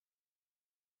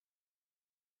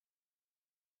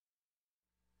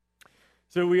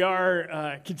So we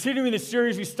are continuing the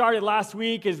series we started last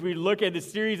week as we look at the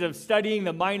series of studying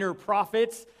the minor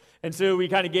prophets. And so we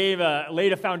kind of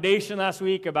laid a foundation last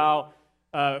week about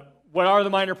what are the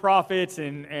minor prophets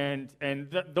and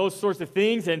those sorts of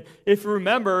things. And if you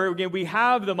remember, again, we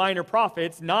have the minor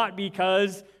prophets not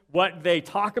because what they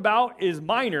talk about is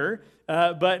minor,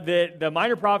 but that the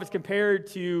minor prophets compared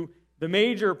to the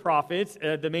major prophets,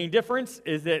 the main difference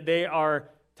is that they are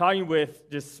talking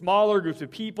with just smaller groups of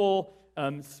people,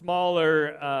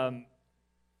 smaller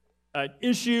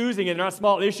issues. Again, they're not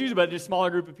small issues, but just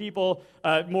smaller group of people,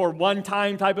 more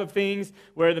one-time type of things,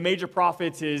 where the major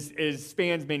prophets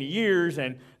spans many years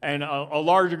and a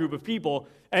larger group of people.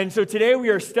 And so today we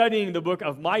are studying the book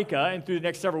of Micah, and through the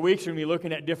next several weeks we're going to be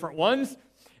looking at different ones.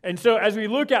 And so as we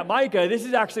look at Micah, this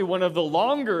is actually one of the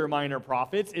longer minor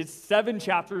prophets. It's 7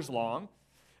 chapters long.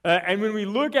 And when we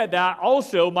look at that,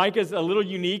 also, Micah is a little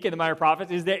unique in the minor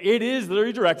prophets, is that it is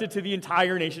literally directed to the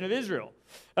entire nation of Israel.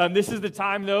 This is the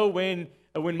time, though, when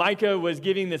Micah was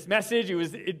giving this message. It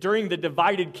was during the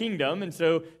divided kingdom. And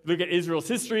so look at Israel's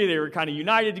history. They were kind of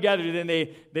united together. Then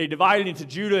they divided into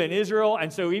Judah and Israel.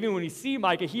 And so even when you see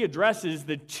Micah, he addresses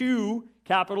the 2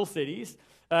 capital cities.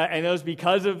 And those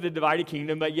because of the divided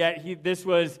kingdom. But yet this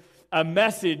was a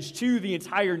message to the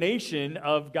entire nation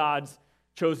of God's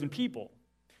chosen people.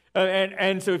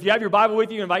 And so if you have your Bible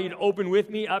with you, I invite you to open with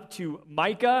me up to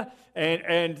Micah.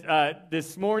 And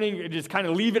this morning, just kind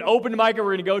of leave it open to Micah.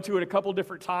 We're going to go to it a couple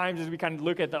different times as we kind of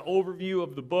look at the overview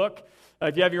of the book.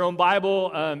 If you have your own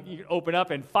Bible, you can open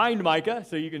up and find Micah,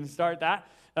 so you can start that.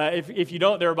 If you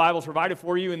don't, there are Bibles provided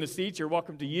for you in the seats you're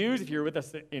welcome to use if you're with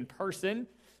us in person.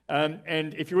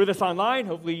 And if you're with us online,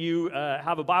 hopefully you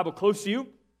have a Bible close to you.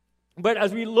 But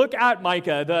as we look at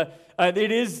Micah,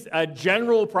 it is a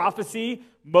general prophecy,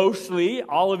 mostly,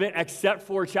 all of it except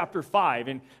for chapter 5.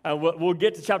 And we'll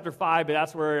get to chapter 5, but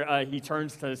that's where he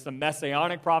turns to some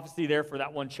messianic prophecy there for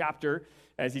that one chapter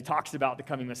as he talks about the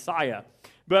coming Messiah.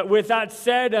 But with that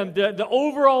said, the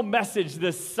overall message,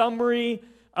 the summary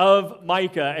of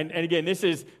Micah, and again, this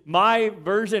is my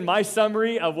version, my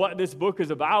summary of what this book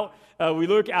is about. We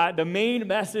look at the main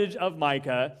message of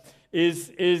Micah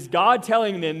is God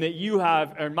telling them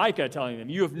that or Micah telling them,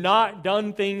 you have not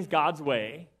done things God's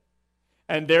way,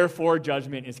 and therefore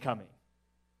judgment is coming.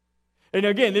 And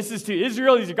again, this is to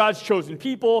Israel. These are God's chosen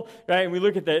people, right? And we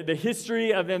look at the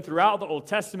history of them throughout the Old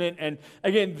Testament. And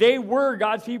again, they were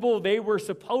God's people. They were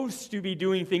supposed to be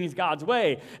doing things God's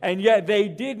way, and yet they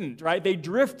didn't, right? They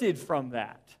drifted from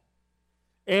that.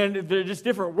 And they're just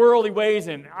different worldly ways,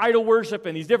 and idol worship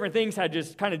and these different things had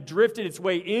just kind of drifted its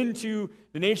way into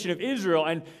the nation of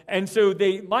Israel. And so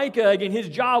Micah, again, his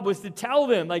job was to tell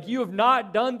them, like, you have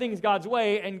not done things God's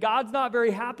way, and God's not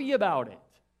very happy about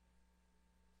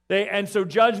it. And so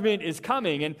judgment is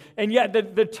coming. And yet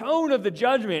the tone of the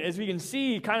judgment, as we can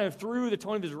see kind of through the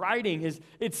tone of his writing,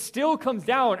 it still comes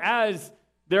down as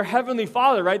their heavenly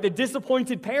Father, right? The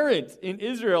disappointed parent in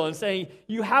Israel, and saying,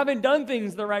 you haven't done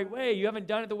things the right way. You haven't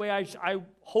done it the way I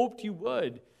hoped you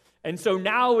would. And so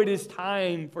now it is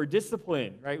time for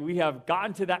discipline, right? We have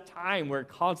gotten to that time where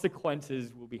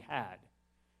consequences will be had,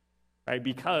 right?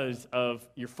 Because of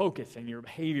your focus and your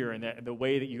behavior and the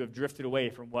way that you have drifted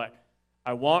away from what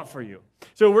I want for you.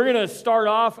 So we're going to start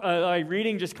off by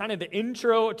reading just kind of the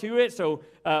intro to it. So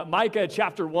Micah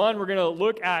chapter 1, we're going to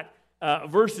look at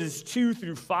verses 2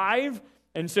 through 5.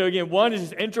 And so again, 1 is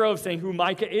this intro of saying who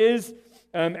Micah is,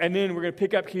 and then we're going to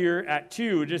pick up here at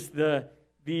 2, just the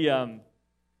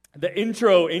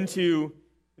intro into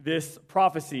this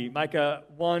prophecy. Micah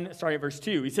 1, starting at verse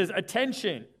 2. He says,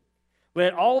 "Attention,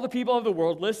 let all the people of the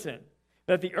world listen.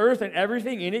 That the earth and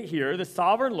everything in it hear, the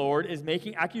sovereign Lord is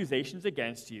making accusations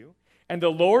against you, and the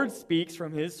Lord speaks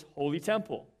from his holy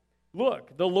temple.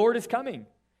 Look, the Lord is coming.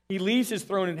 He leaves his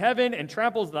throne in heaven and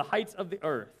tramples the heights of the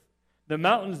earth. The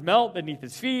mountains melt beneath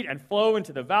his feet and flow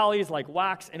into the valleys like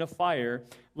wax in a fire,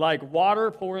 like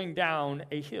water pouring down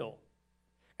a hill.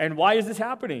 And why is this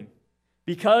happening?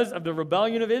 Because of the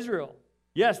rebellion of Israel.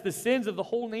 Yes, the sins of the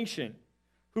whole nation.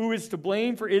 Who is to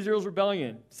blame for Israel's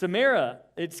rebellion? Samaria,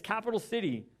 its capital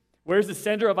city. Where's the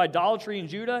center of idolatry in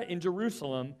Judah? In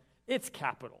Jerusalem, its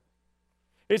capital."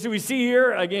 And so we see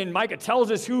here, again, Micah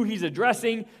tells us who he's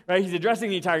addressing, right? He's addressing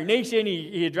the entire nation.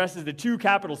 He addresses the 2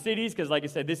 capital cities because, like I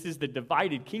said, this is the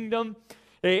divided kingdom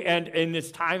and in this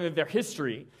time of their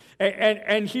history.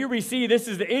 And here we see, this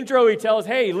is the intro. He tells,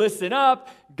 hey, listen up.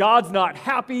 God's not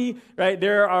happy, right?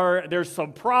 There's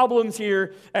some problems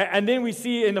here. And then we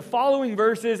see in the following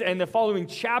verses and the following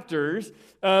chapters,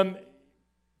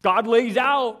 God lays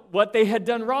out what they had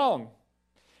done wrong.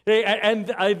 And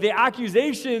the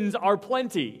accusations are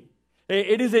plenty.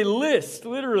 It is a list,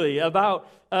 literally, about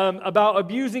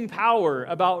abusing power,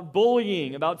 about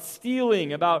bullying, about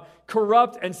stealing, about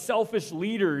corrupt and selfish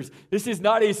leaders. This is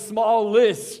not a small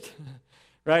list,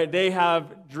 right? They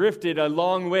have drifted a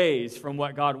long ways from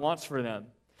what God wants for them.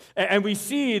 And we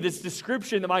see this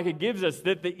description that Micah gives us,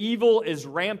 that the evil is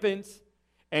rampant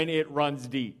and it runs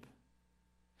deep.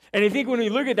 And I think when we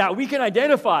look at that, we can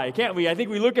identify, can't we? I think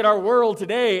we look at our world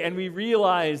today and we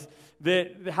realize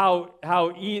that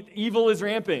how evil is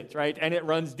rampant, right? And it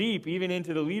runs deep, even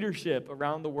into the leadership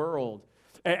around the world.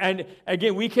 And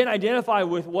again, we can identify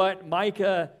with what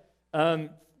Micah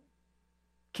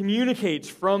communicates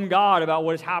from God about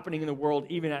what is happening in the world,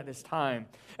 even at this time.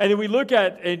 And then we look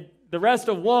at the rest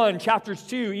of 1, chapters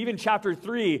 2, even chapter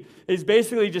 3, is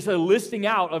basically just a listing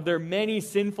out of their many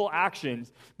sinful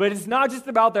actions. But it's not just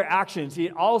about their actions.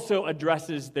 It also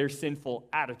addresses their sinful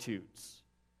attitudes.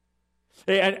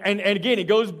 And again, it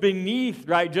goes beneath,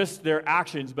 right, just their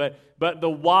actions, but the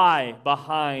why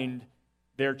behind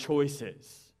their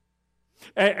choices.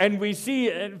 And we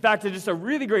see, in fact, just a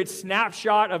really great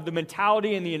snapshot of the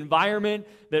mentality and the environment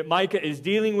that Micah is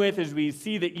dealing with as we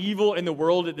see the evil in the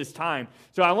world at this time.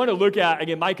 So I want to look at,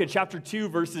 again, Micah chapter 2,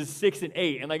 verses 6 and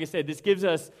 8. And like I said, this gives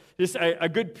us just a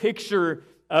good picture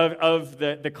of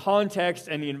the context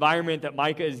and the environment that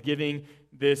Micah is giving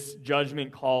this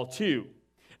judgment call to.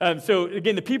 So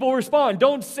again, the people respond,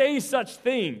 "Don't say such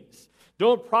things.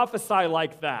 Don't prophesy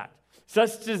like that.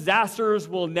 Such disasters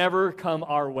will never come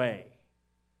our way."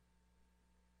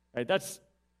 Right? That's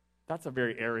a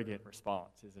very arrogant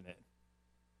response, isn't it?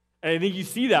 And I think you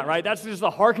see that, right? That's just the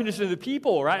heart condition of the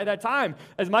people, right, at that time.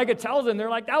 As Micah tells them,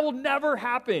 they're like, that will never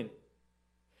happen.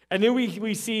 And then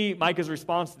we see Micah's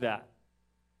response to that.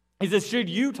 He says, "Should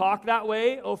you talk that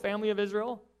way, O family of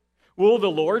Israel? Will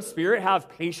the Lord's Spirit have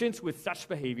patience with such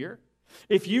behavior?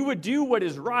 If you would do what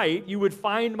is right, you would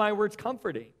find my words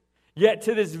comforting. Yet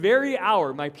to this very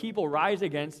hour, my people rise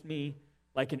against me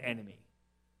like an enemy."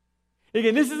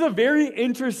 Again, this is a very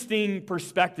interesting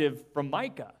perspective from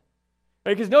Micah.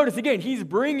 Right? Because notice, again, he's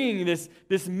bringing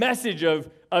this message of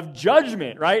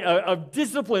judgment, right? Of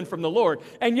discipline from the Lord.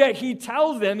 And yet he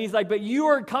tells them, he's like, but you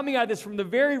are coming at this from the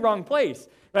very wrong place.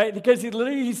 Right? Because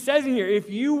he says in here, if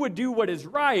you would do what is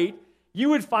right, you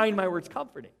would find my words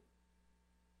comforting.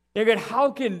 And again,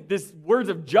 how can this words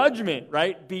of judgment,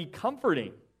 right, be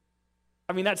comforting?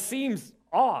 I mean, that seems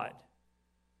odd.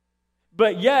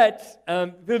 But yet,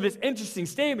 through this interesting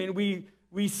statement,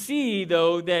 we see,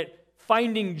 though, that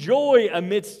finding joy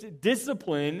amidst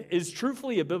discipline is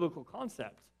truthfully a biblical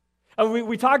concept. And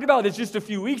we talked about this just a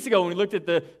few weeks ago when we looked at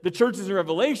the churches in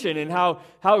Revelation and how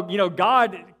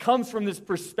God comes from this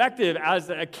perspective as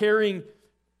a caring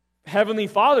heavenly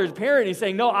father's parent. He's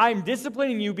saying, no, I'm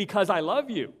disciplining you because I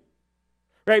love you.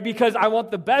 Right? Because I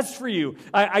want the best for you.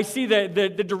 I see the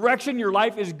direction your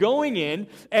life is going in,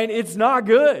 and it's not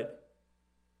good.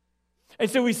 And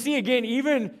so we see again,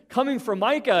 even coming from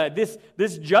Micah,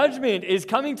 this judgment is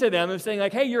coming to them of saying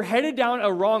like, hey, you're headed down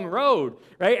a wrong road,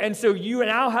 right? And so you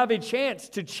now have a chance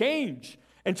to change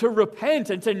and to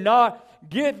repent and to not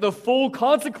get the full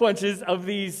consequences of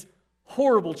these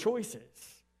horrible choices.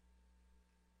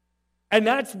 And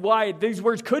that's why these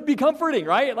words could be comforting,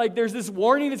 right? Like there's this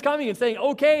warning that's coming and saying,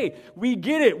 okay, we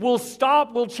get it. We'll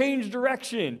stop. We'll change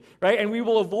direction, right? And we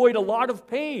will avoid a lot of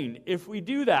pain if we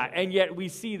do that. And yet we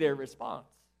see their response,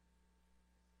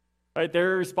 right?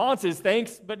 Their response is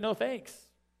thanks, but no thanks.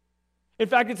 In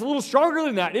fact, it's a little stronger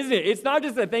than that, isn't it? It's not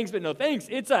just a thanks, but no thanks.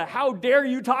 It's a how dare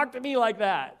you talk to me like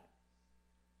that.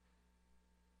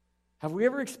 Have we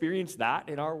ever experienced that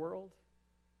in our world?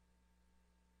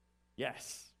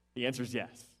 Yes. The answer is yes.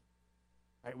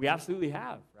 Right? We absolutely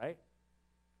have, right?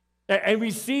 And we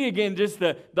see, again, just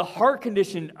the heart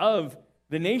condition of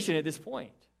the nation at this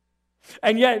point.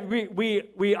 And yet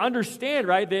we understand,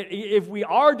 right, that if we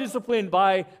are disciplined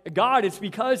by God, it's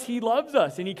because he loves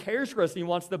us and he cares for us and he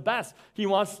wants the best. He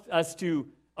wants us to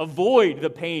avoid the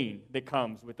pain that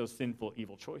comes with those sinful,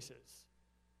 evil choices.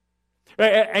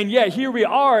 Right? And yet here we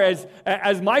are,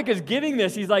 as Micah's giving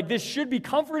this, he's like, this should be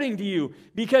comforting to you,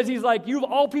 because he's like, you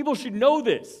all people should know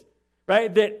this,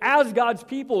 right? That as God's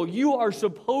people, you are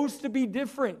supposed to be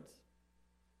different.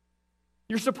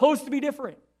 You're supposed to be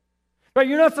different, right?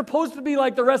 You're not supposed to be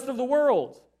like the rest of the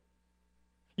world.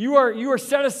 You are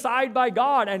set aside by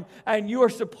God, and you are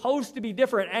supposed to be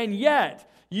different, and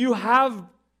yet you have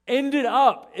ended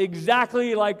up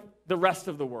exactly like the rest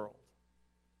of the world.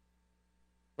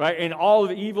 Right? And all of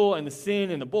the evil and the sin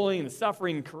and the bullying and the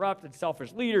suffering and corrupt and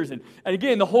selfish leaders. And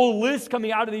again, the whole list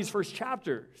coming out of these first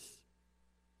chapters.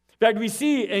 In fact, we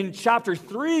see in chapter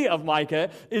 3 of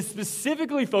Micah is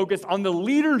specifically focused on the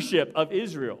leadership of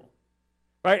Israel.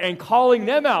 right? And calling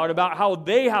them out about how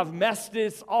they have messed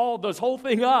this whole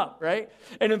thing up, right?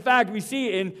 And in fact, we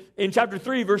see in chapter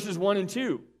 3, verses 1 and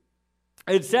 2,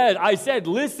 it said, I said,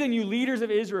 listen, you leaders of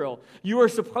Israel, you are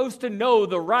supposed to know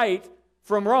the right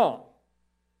from wrong,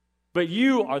 but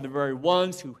you are the very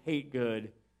ones who hate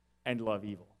good and love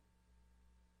evil.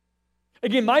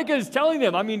 Again, Micah is telling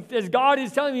them, as God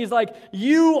is telling me, he's like,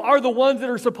 you are the ones that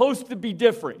are supposed to be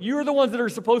different. You are the ones that are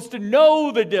supposed to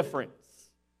know the difference,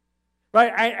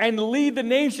 right? And lead the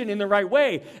nation in the right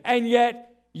way. And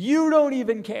yet, you don't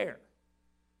even care.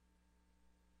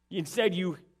 Instead,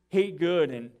 you hate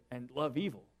good and love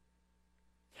evil.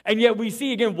 And yet we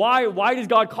see, again, why does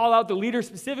God call out the leader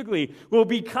specifically? Well,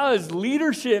 because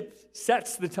leadership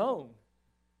sets the tone.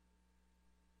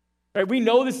 Right? We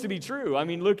know this to be true.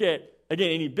 Look at,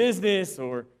 again, any business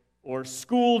or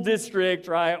school district,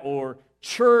 right, or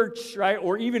church, right,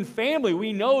 or even family.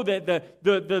 We know that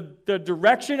the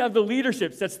direction of the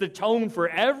leadership sets the tone for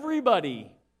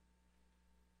everybody.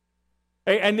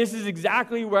 And this is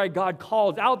exactly where God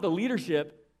calls out the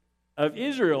leadership of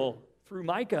Israel through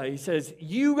Micah. He says,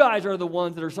 you guys are the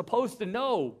ones that are supposed to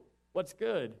know what's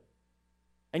good.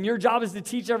 And your job is to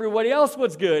teach everybody else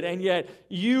what's good. And yet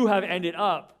you have ended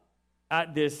up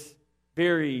at this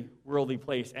very worldly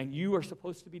place, and you are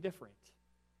supposed to be different.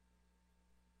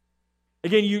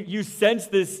 Again, you sense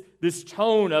this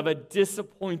tone of a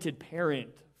disappointed parent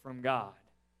from God.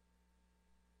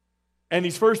 And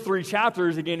these first 3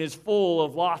 chapters, again, is full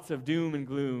of lots of doom and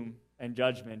gloom and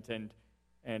judgment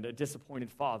and a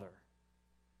disappointed father.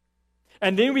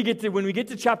 And then when we get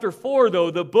to chapter 4,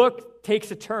 though, the book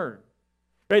takes a turn.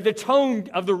 Right? The tone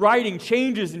of the writing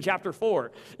changes in chapter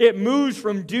 4. It moves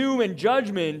from doom and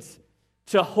judgment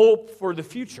to hope for the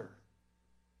future.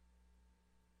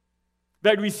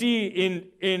 That we see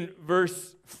in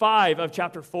verse 5 of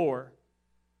chapter 4,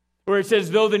 where it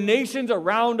says, though the nations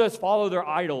around us follow their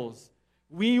idols,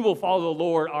 we will follow the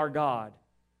Lord our God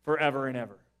forever and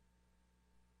ever.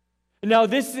 Now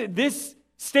this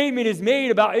statement is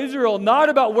made about Israel, not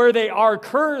about where they are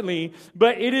currently,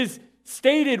 but it is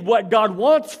stated what God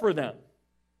wants for them.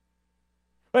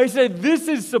 Right? He said, this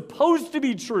is supposed to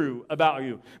be true about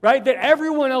you, right? That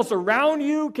everyone else around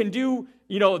you can do,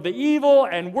 the evil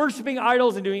and worshiping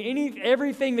idols and doing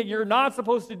everything that you're not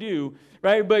supposed to do,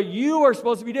 right? But you are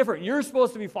supposed to be different. You're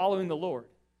supposed to be following the Lord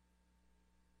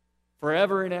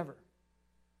forever and ever.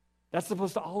 That's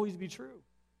supposed to always be true.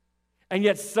 And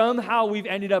yet somehow we've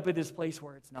ended up at this place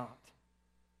where it's not.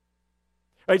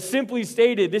 Right? Simply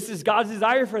stated, this is God's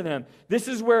desire for them. This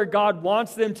is where God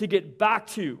wants them to get back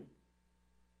to.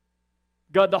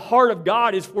 God, the heart of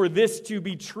God is for this to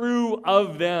be true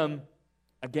of them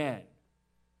again.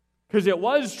 Because it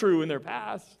was true in their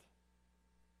past.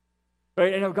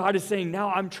 Right? And now God is saying,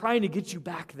 now I'm trying to get you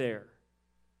back there.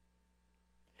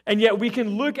 And yet we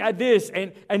can look at this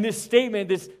and this statement,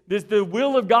 this the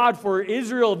will of God for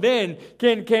Israel then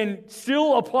can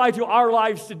still apply to our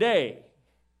lives today.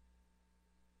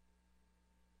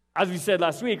 As we said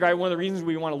last week, right, one of the reasons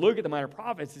we want to look at the minor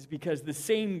prophets is because the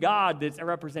same God that's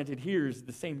represented here is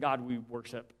the same God we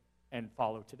worship and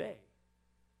follow today.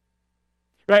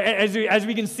 Right, as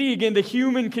we can see, again, the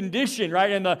human condition,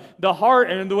 right, and the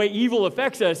heart and the way evil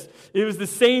affects us, it was the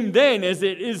same then as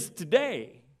it is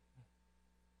today.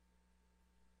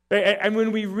 And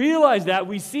when we realize that,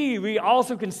 we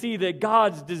also can see that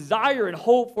God's desire and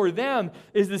hope for them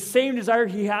is the same desire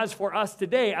He has for us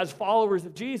today as followers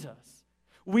of Jesus.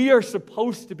 We are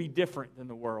supposed to be different than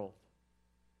the world.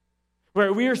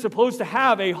 Where we are supposed to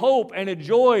have a hope and a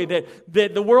joy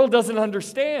that the world doesn't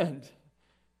understand.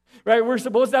 Right? We're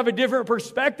supposed to have a different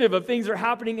perspective of things that are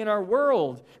happening in our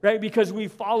world, right? Because we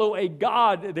follow a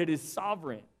God that is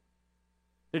sovereign,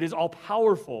 that is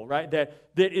all-powerful, right? That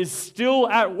is still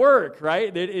at work,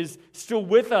 right? That is still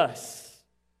with us.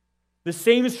 The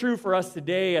same is true for us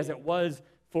today as it was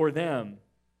for them.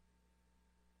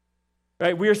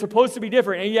 Right? We are supposed to be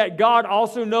different, and yet God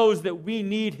also knows that we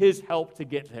need His help to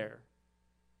get there.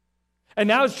 And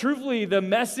that was truthfully the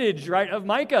message, right, of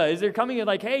Micah, is they're coming in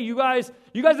like, hey, you guys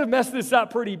have messed this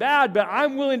up pretty bad, but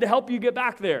I'm willing to help you get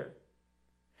back there.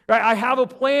 Right? I have a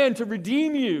plan to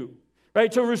redeem you,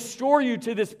 right, to restore you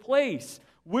to this place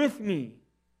with me.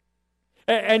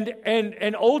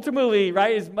 And ultimately,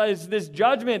 right, is this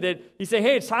judgment that He's saying,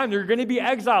 hey, it's time, they're going to be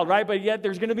exiled, right, but yet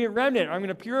there's going to be a remnant. I'm going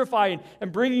to purify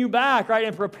and bring you back, right,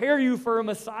 and prepare you for a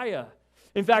Messiah.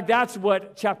 In fact, that's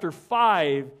what chapter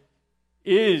 5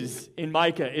 is in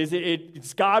Micah.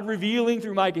 It's God revealing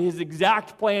through Micah His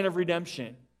exact plan of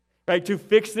redemption, right, to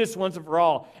fix this once and for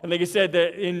all. And like I said,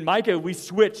 that in Micah, we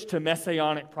switch to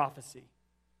messianic prophecy.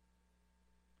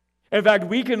 In fact,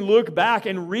 we can look back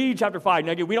and read chapter 5.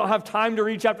 Now, again, we don't have time to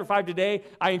read chapter 5 today.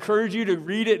 I encourage you to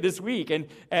read it this week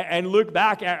and look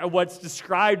back at what's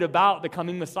described about the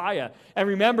coming Messiah. And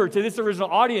remember, to this original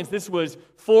audience, this was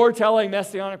foretelling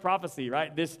messianic prophecy,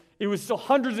 right? It was still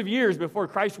hundreds of years before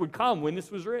Christ would come when this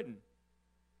was written.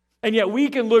 And yet we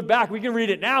can look back, we can read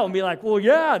it now and be like, well,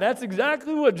 yeah, that's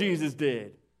exactly what Jesus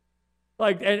did.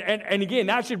 And again,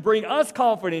 that should bring us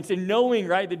confidence in knowing,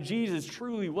 right, that Jesus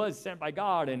truly was sent by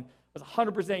God and was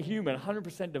 100% human,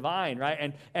 100% divine,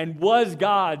 right? And was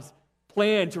God's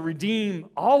plan to redeem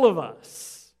all of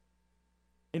us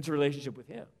into relationship with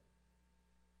him.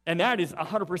 And that is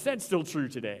 100% still true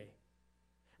today.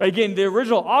 Again, the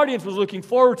original audience was looking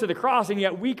forward to the cross, and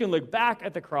yet we can look back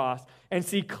at the cross and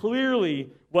see clearly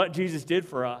what Jesus did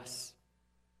for us,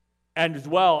 and as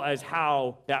well as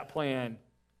how that plan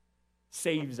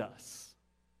saves us.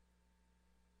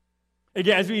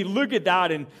 Again, as we look at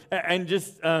that and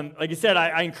just, like I said,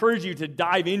 I encourage you to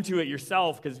dive into it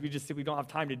yourself because we don't have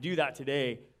time to do that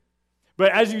today.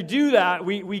 But as you do that,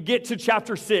 we get to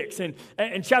chapter 6.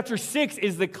 And chapter 6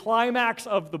 is the climax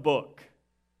of the book.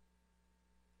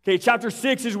 Okay, chapter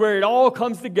 6 is where it all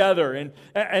comes together.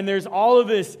 And there's all of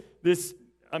this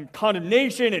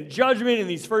condemnation and judgment in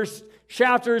these first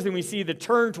chapters, and we see the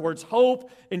turn towards hope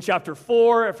in chapter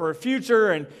 4 for a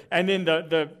future, and then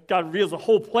God reveals the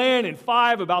whole plan in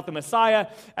 5 about the Messiah,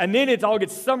 and then it all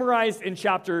gets summarized in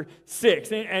chapter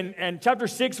 6. And chapter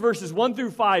 6, verses 1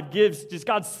 through 5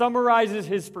 God summarizes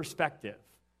his perspective,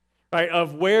 right,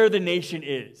 of where the nation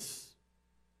is.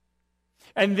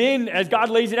 And then as God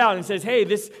lays it out and says, hey,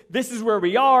 this is where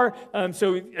we are.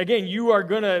 So again, you are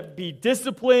going to be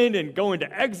disciplined and go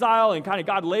into exile. And kind of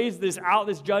God lays this out,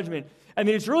 this judgment. And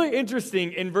then it's really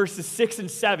interesting in verses 6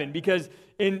 and 7, because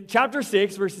in chapter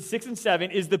 6, verses 6 and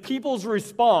 7 is the people's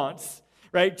response,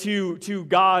 right, to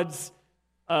God's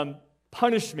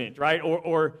punishment, right,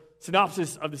 or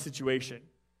synopsis of the situation.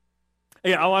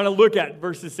 Again, I want to look at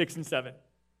verses 6 and 7.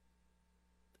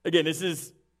 Again, this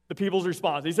is the people's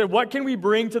response. He said, what can we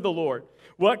bring to the Lord?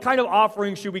 What kind of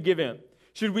offering should we give him?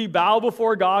 Should we bow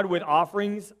before God with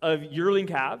offerings of yearling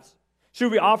calves?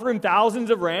 Should we offer him thousands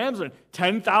of rams and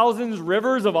 10,000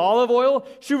 rivers of olive oil?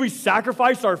 Should we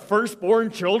sacrifice our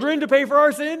firstborn children to pay for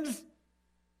our sins?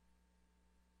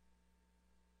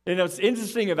 And what's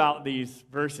interesting about these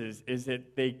verses is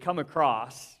that they come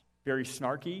across very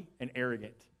snarky and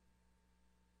arrogant.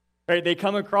 Right? They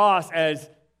come across as,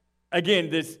 again,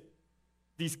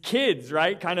 these kids,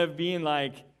 right, kind of being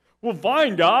like, well,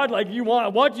 fine, God, like you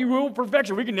want you will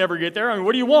perfection. We can never get there. I mean,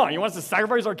 what do you want? You want us to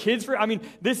sacrifice our kids for? I mean,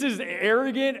 this is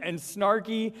arrogant and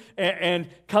snarky and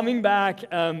coming back,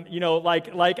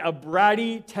 like a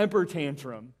bratty temper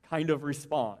tantrum kind of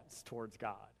response towards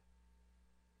God.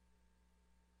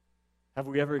 Have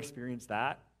we ever experienced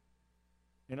that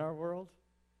in our world?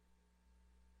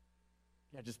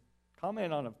 Yeah, just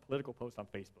comment on a political post on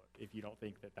Facebook if you don't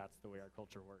think that that's the way our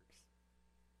culture works.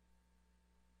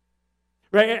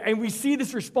 Right, and we see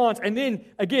this response, and then,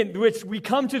 again, which we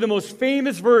come to the most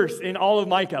famous verse in all of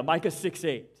Micah, Micah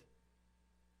 6:8.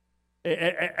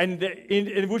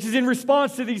 Which is in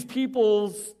response to these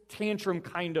people's tantrum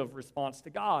kind of response to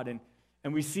God.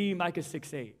 And we see Micah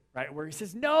 6:8, right, where he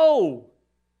says, No,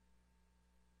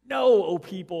 O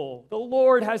people, the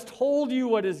Lord has told you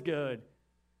what is good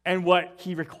and what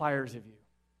he requires of you.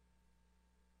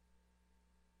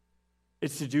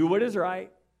 It's to do what is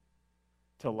right,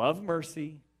 to love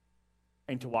mercy,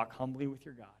 and to walk humbly with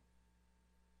your God.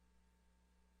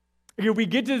 Here we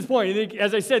get to this point, and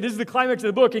as I said, this is the climax of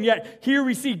the book, and yet here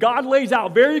we see God lays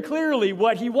out very clearly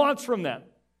what he wants from them.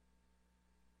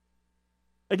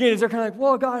 Again, they're kind of like,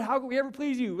 well, God, how can we ever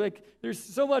please you? Like, there's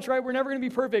so much, right? We're never going to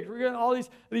be perfect. We're going to all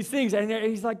these things. And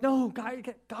he's like, no,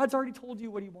 God's already told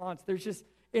you what he wants.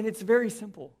 And it's very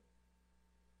simple.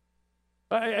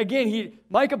 Again,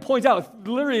 Micah points out,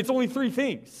 literally, it's only 3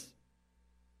 things.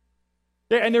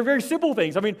 And they're very simple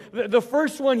things. I mean, the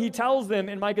first one he tells them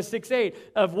in Micah 6:8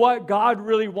 of what God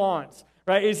really wants,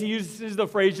 right, is he uses the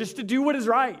phrase just to do what is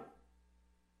right.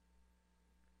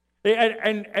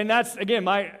 And that's, again,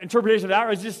 my interpretation of that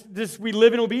is just this: we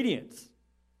live in obedience.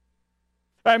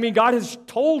 I mean, God has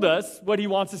told us what he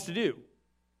wants us to do.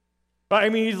 Right? I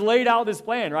mean, he's laid out this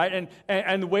plan, right,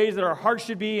 and the ways that our hearts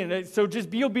should be. And so just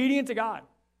be obedient to God.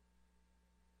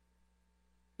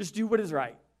 Just do what is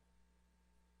right.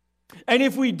 And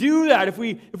if we do that, if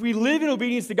we live in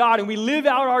obedience to God and we live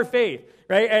out our faith,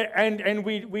 right, and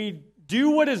we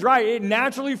do what is right, it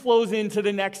naturally flows into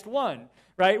the next one,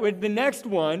 right? The next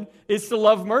one is to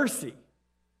love mercy,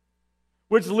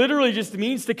 which literally just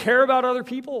means to care about other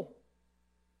people.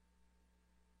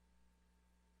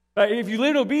 Right? If you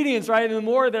live in obedience, right, and the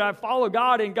more that I follow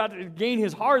God and got to gain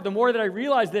his heart, the more that I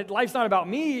realize that life's not about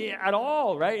me at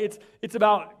all, right? It's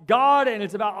about God and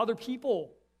it's about other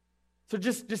people. So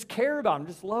just care about them,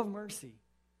 just love mercy.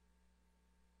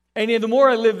 And the more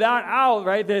I live that out,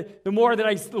 right, the more that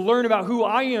I learn about who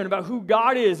I am, about who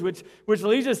God is, which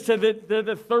leads us to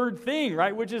the third thing,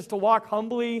 right, which is to walk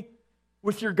humbly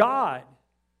with your God.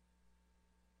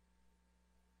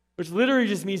 Which literally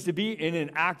just means to be in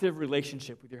an active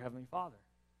relationship with your Heavenly Father.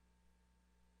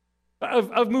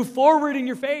 Of move forward in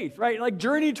your faith, right? Like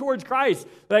journey towards Christ.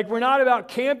 Like we're not about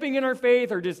camping in our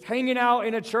faith or just hanging out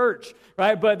in a church,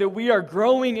 right? But that we are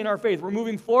growing in our faith. We're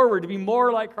moving forward to be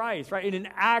more like Christ, right? In an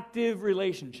active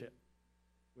relationship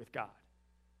with God.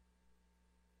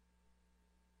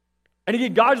 And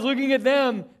again, God's looking at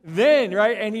them then,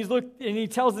 right? And he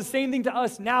tells the same thing to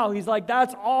us now. He's like,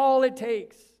 that's all it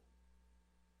takes.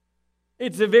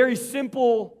 It's a very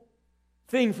simple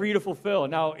thing for you to fulfill.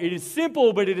 Now, it is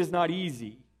simple, but it is not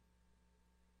easy.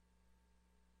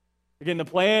 Again, the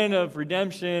plan of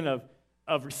redemption,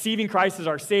 of receiving Christ as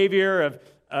our Savior,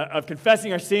 of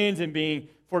confessing our sins and being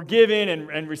forgiven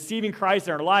and receiving Christ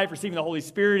in our life, receiving the Holy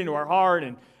Spirit into our heart,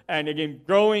 and again,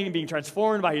 growing and being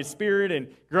transformed by His Spirit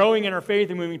and growing in our faith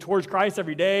and moving towards Christ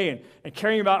every day and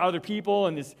caring about other people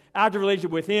and this active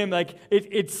relationship with Him. Like,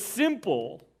 it's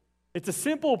simple. It's a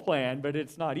simple plan, but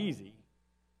it's not easy.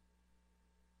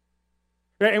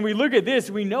 Right? And we look at this,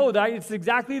 we know that it's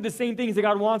exactly the same things that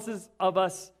God wants of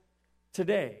us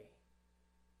today.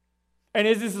 And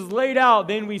as this is laid out,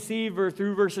 then we see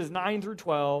through verses 9 through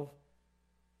 12,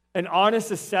 an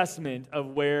honest assessment of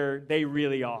where they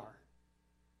really are.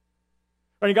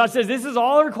 Right? And God says, this is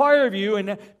all required of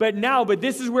you, but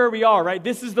this is where we are, right?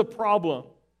 This is the problem.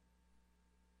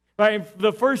 Right? And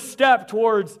the first step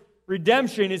towards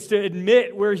redemption is to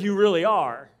admit where you really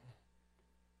are.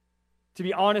 To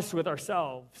be honest with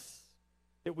ourselves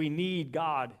that we need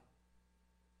God,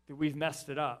 that we've messed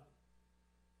it up,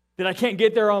 that I can't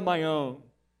get there on my own. I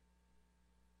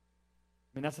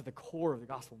mean, that's at the core of the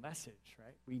gospel message,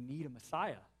 right? We need a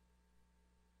Messiah.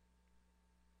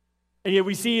 And yet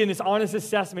we see in this honest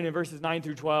assessment in verses 9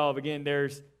 through 12, again,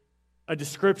 there's a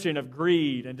description of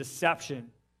greed and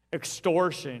deception,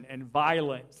 extortion and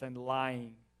violence and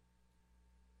lying.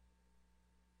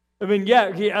 I mean,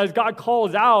 as God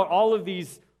calls out all of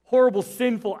these horrible,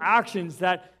 sinful actions,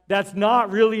 that's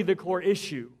not really the core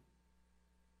issue.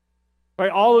 Right?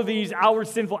 All of these outward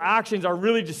sinful actions are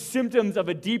really just symptoms of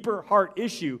a deeper heart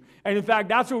issue. And in fact,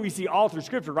 that's what we see all through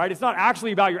Scripture, right? It's not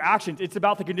actually about your actions, it's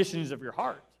about the conditions of your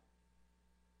heart.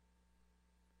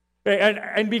 Right?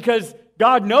 And because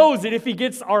God knows that if He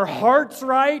gets our hearts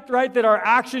right, that our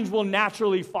actions will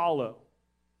naturally follow.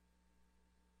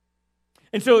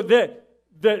 And so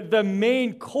the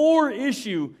main core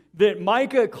issue that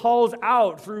Micah calls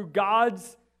out through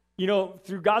God's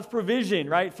provision,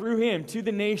 right, through him to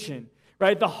the nation,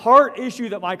 right, the heart issue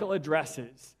that Micah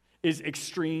addresses is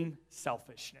extreme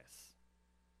selfishness.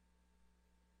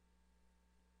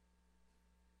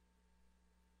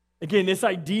 Again, this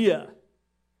idea,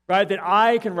 right, that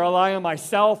I can rely on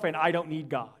myself and I don't need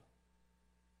God.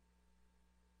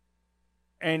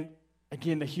 And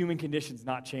again, the human condition's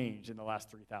not changed in the last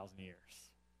 3,000 years.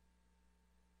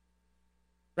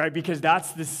 Right? Because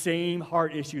that's the same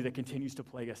heart issue that continues to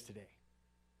plague us today.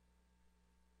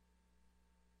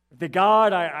 The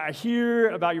God, I hear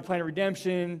about your plan of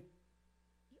redemption.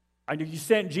 I know you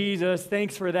sent Jesus.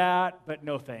 Thanks for that, but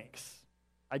no thanks.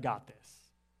 I got this.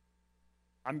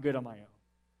 I'm good on my own.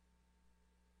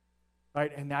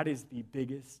 Right? And that is the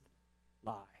biggest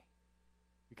lie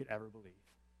you could ever believe.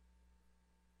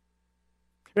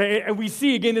 And we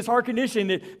see, again, this heart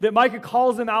condition that Micah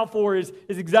calls them out for is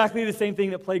exactly the same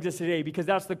thing that plagues us today, because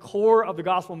that's the core of the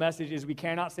gospel message is we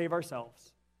cannot save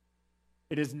ourselves.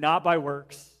 It is not by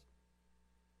works,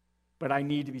 but I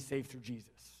need to be saved through Jesus.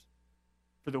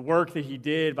 For the work that He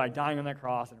did by dying on that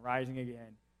cross and rising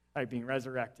again, by being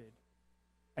resurrected,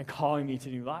 and calling me to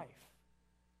new life.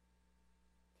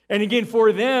 And again,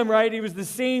 for them, right, it was the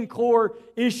same core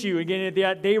issue. Again,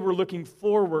 that they were looking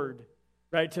forward,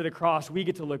 right, to the cross. We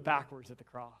get to look backwards at the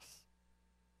cross.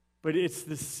 But it's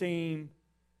the same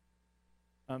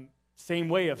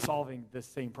way of solving this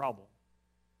same problem.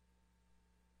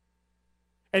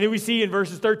 And then we see in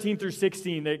verses 13 through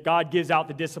 16 that God gives out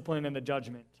the discipline and the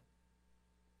judgment.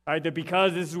 Right? That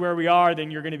because this is where we are,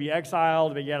 then you're going to be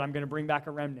exiled, but yet I'm going to bring back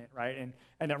a remnant, right?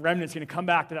 And that remnant's going to come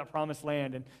back to that promised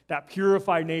land, and that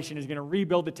purified nation is going to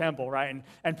rebuild the temple, right?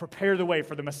 And prepare the way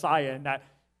for the Messiah, and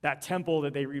that temple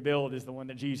that they rebuild is the one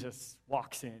that Jesus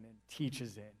walks in and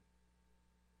teaches in.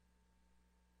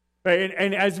 Right?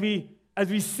 And as we as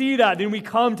we see that, then we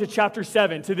come to chapter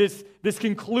 7, to this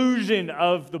conclusion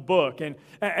of the book.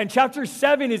 And chapter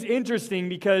 7 is interesting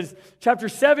because chapter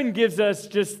 7 gives us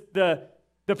just the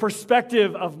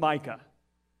perspective of Micah.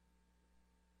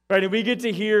 Right, and we get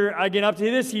to hear, again, up to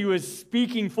this, he was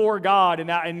speaking for God,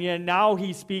 and yet now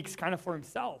he speaks kind of for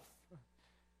himself.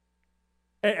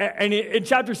 And in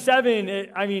chapter 7,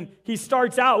 he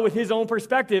starts out with his own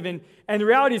perspective, and the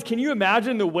reality is, can you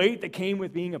imagine the weight that came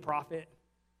with being a prophet?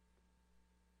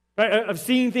 Right, of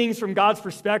seeing things from God's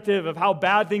perspective, of how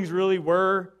bad things really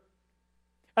were,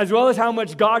 as well as how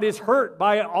much God is hurt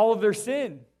by all of their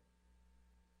sin,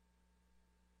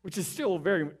 which is still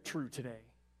very true today.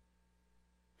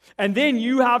 And then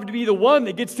you have to be the one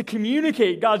that gets to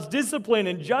communicate God's discipline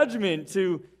and judgment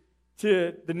to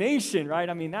the nation, right?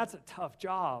 That's a tough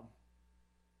job.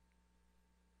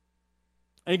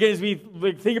 And again, as we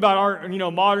think about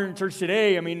our modern church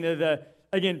today,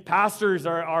 again, pastors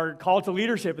are called to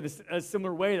leadership in a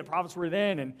similar way that prophets were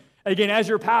then. And again, as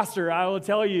your pastor, I will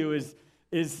tell you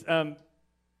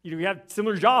we have a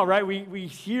similar job, right? We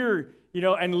hear,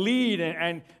 and lead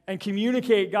and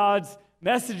communicate God's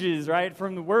messages, right,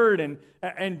 from the Word,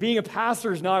 and being a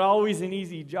pastor is not always an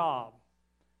easy job.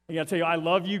 I gotta tell you, I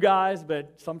love you guys,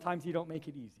 but sometimes you don't make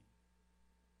it easy.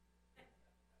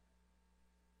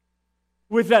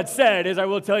 With that said, as I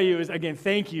will tell you, is again,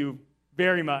 thank you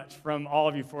very much from all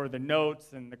of you for the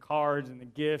notes and the cards and the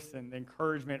gifts and the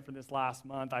encouragement for this last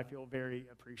month. I feel very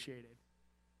appreciated.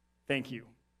 Thank you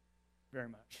very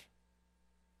much.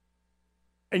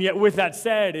 And yet, with that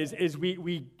said, is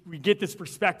we get this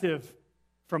perspective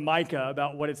from Micah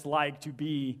about what it's like to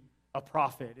be a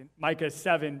prophet. In Micah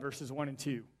 7, verses 1 and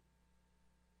 2.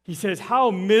 He says,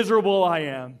 "How miserable I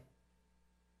am."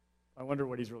 I wonder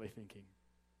what he's really thinking.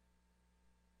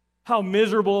 "How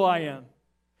miserable I am.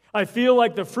 I feel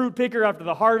like the fruit picker after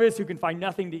the harvest who can find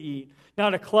nothing to eat.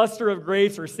 Not a cluster of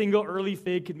grapes or a single early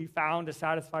fig can be found to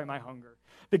satisfy my hunger.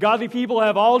 The godly people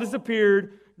have all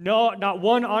disappeared. No, not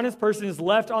one honest person is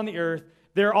left on the earth.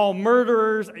 They're all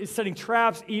murderers, setting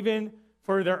traps even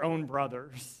for their own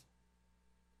brothers."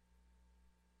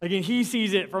 Again, he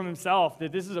sees it from himself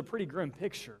that this is a pretty grim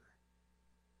picture.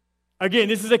 Again,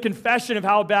 this is a confession of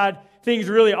how bad things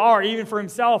really are, even for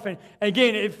himself. And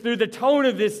again, through the tone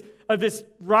of this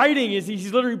writing, is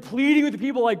he's literally pleading with the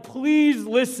people, like, please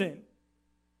listen.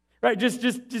 Right?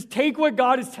 Just take what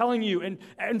God is telling you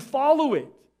and follow it.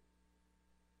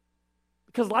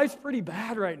 Because life's pretty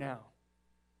bad right now.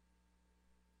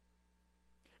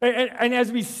 And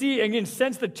as we see, again,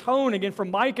 sense the tone, again, from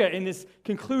Micah in this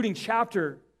concluding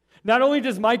chapter, not only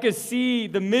does Micah see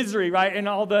the misery, right, and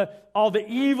all the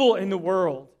evil in the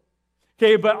world,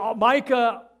 okay, but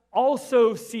Micah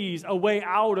also sees a way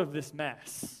out of this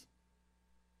mess,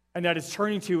 and that is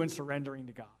turning to and surrendering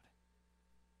to God.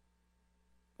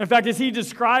 In fact, as he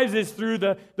describes this through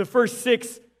the first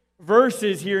 6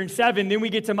 verses here in 7, then we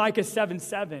get to Micah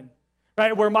 7:7.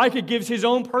 Right, where Micah gives his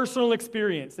own personal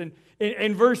experience. And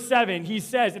in verse 7, he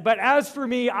says, "But as for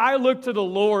me, I look to the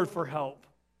Lord for help.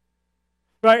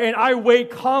 Right, and I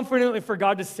wait confidently for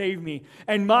God to save me.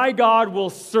 And my God will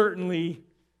certainly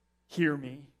hear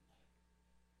me."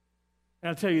 And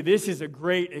I'll tell you, this is a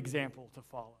great example to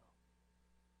follow.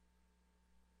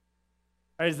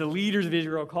 As the leaders of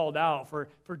Israel called out for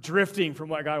drifting from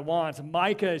what God wants,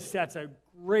 Micah sets a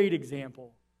great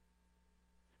example.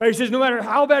 He says, no matter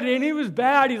how bad, and it was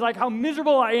bad, he's like, how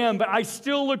miserable I am, but I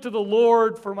still look to the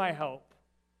Lord for my help.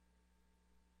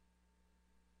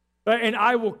 And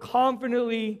I will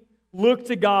confidently look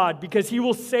to God because he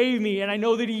will save me, and I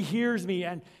know that he hears me,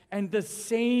 and the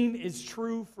same is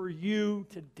true for you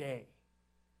today.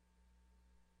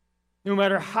 No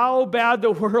matter how bad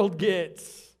the world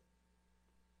gets,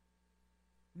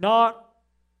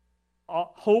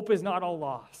 hope is not all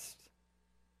lost.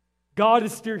 God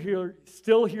is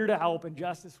still here to help, and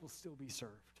justice will still be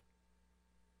served.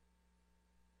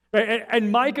 Right?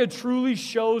 And Micah truly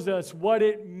shows us what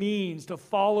it means to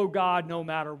follow God no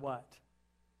matter what,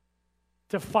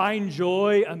 to find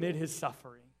joy amid his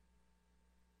suffering.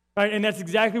 Right? And that's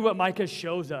exactly what Micah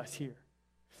shows us here.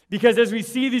 Because as we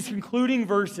see these concluding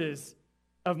verses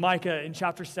of Micah in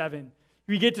chapter 7,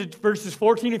 we get to verses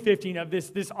 14 and 15 of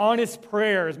this honest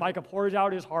prayer as Micah pours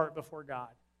out his heart before God.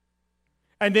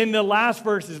 And then the last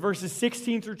verses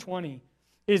 16 through 20,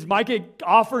 is Micah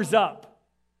offers up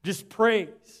just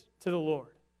praise to the Lord.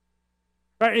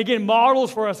 Right? And again,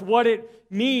 models for us what it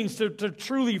means to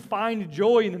truly find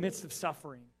joy in the midst of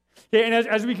suffering. Okay, and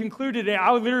as we conclude today, I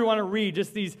would literally want to read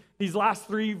just these last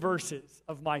 3 verses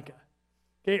of Micah.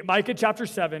 Okay, Micah chapter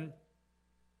 7,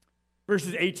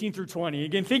 verses 18 through 20.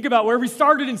 Again, think about where we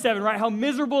started in 7, right? How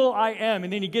miserable I am.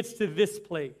 And then he gets to this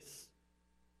place.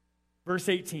 Verse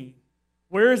 18.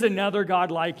 Where is another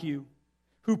God like you,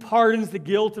 who pardons the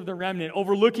guilt of the remnant,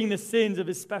 overlooking the sins of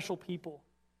his special people?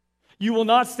 You will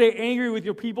not stay angry with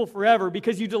your people forever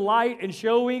because you delight in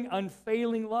showing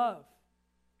unfailing love.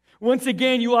 Once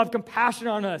again, you will have compassion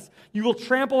on us. You will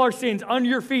trample our sins under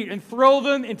your feet and throw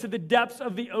them into the depths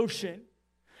of the ocean.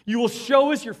 You will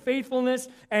show us your faithfulness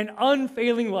and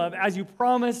unfailing love as you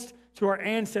promised to our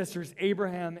ancestors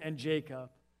Abraham and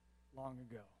Jacob long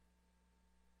ago.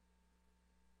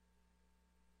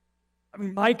 I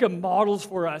mean, Micah models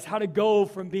for us how to go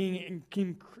from being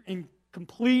in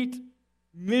complete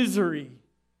misery,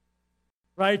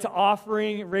 right, to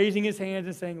offering, raising his hands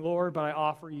and saying, Lord, but I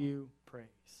offer you praise.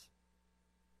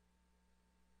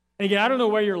 And again, I don't know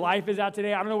where your life is at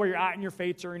today. I don't know where you're at in your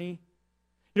faith journey.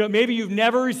 You know, maybe you've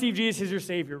never received Jesus as your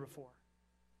Savior before.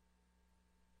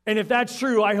 And if that's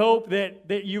true, I hope that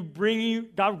God will bring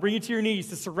you to your knees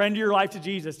to surrender your life to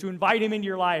Jesus, to invite him into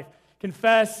your life,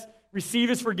 confess, receive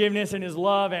his forgiveness and his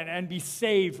love, and be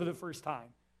saved for the first time.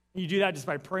 And you do that just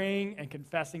by praying and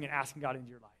confessing and asking God into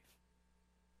your life.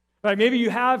 Right? Maybe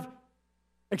you have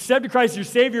accepted Christ as your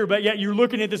Savior, but yet you're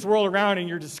looking at this world around and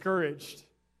you're discouraged.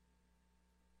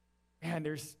 Man,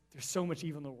 there's so much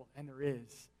evil in the world, and there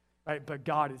is. Right? But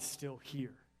God is still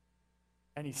here,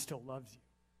 and he still loves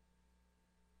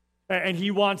you. And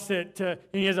he wants and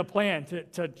he has a plan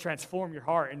to transform your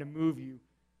heart and to move you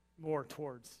more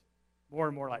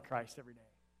and more like Christ every day.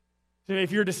 So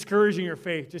if you're discouraging your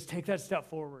faith, just take that step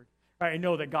forward, right? And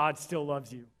know that God still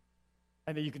loves you,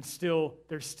 and that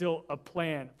there's still a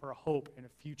plan for a hope and a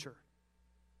future.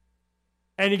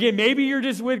 And again, maybe you're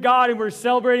just with God and we're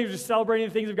celebrating the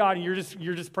things of God, and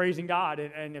you're just praising God.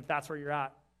 And if that's where you're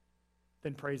at,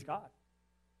 then praise God.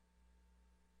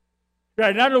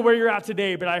 Right? And I don't know where you're at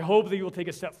today, but I hope that you will take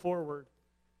a step forward,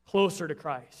 closer to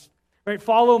Christ. Right?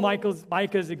 Follow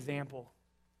Micah's example.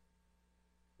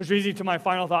 Which brings me to my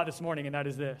final thought this morning, and that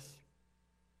is this.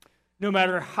 No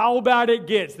matter how bad it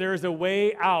gets, there is a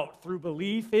way out through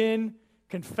belief in,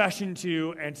 confession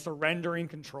to, and surrendering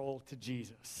control to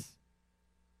Jesus.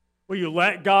 Will you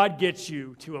let God get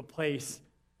you to a place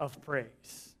of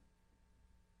praise?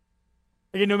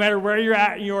 Again, no matter where you're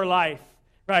at in your life,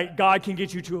 right, God can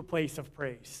get you to a place of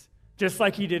praise, just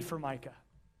like he did for Micah.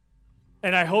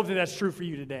 And I hope that that's true for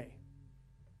you today.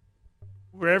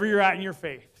 Wherever you're at in your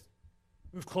faith,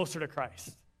 move closer to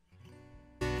Christ.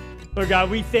 Lord God,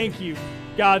 we thank you,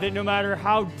 God, that no matter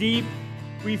how deep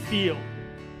we feel,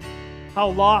 how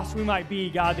lost we might be,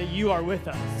 God, that you are with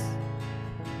us.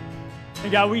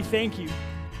 And God, we thank you,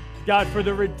 God, for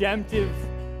the redemptive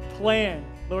plan,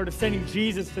 Lord, of sending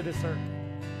Jesus to this earth,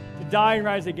 to die and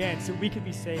rise again so we could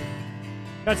be saved.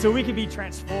 God, so we can be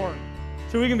transformed,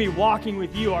 so we can be walking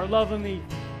with you, our loving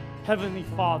Heavenly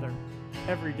Father,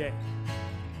 every day.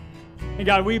 And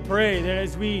God, we pray that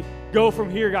as we go from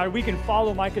here, God, we can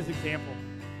follow Micah's example.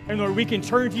 And Lord, we can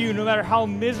turn to you no matter how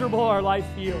miserable our life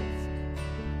feels.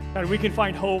 God, we can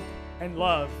find hope and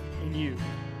love in you.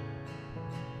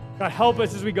 God, help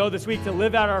us as we go this week to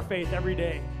live out our faith every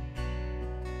day.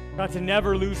 God, to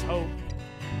never lose hope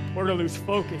or to lose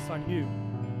focus on you.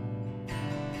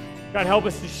 God, help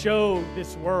us to show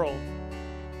this world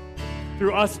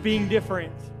through us being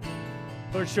different.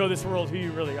 Lord, show this world who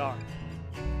you really are.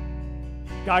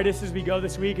 Guide us as we go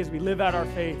this week, as we live out our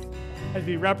faith, as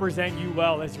we represent you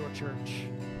well as your church.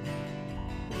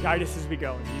 Guide us as we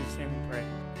go. In Jesus' name we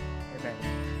pray.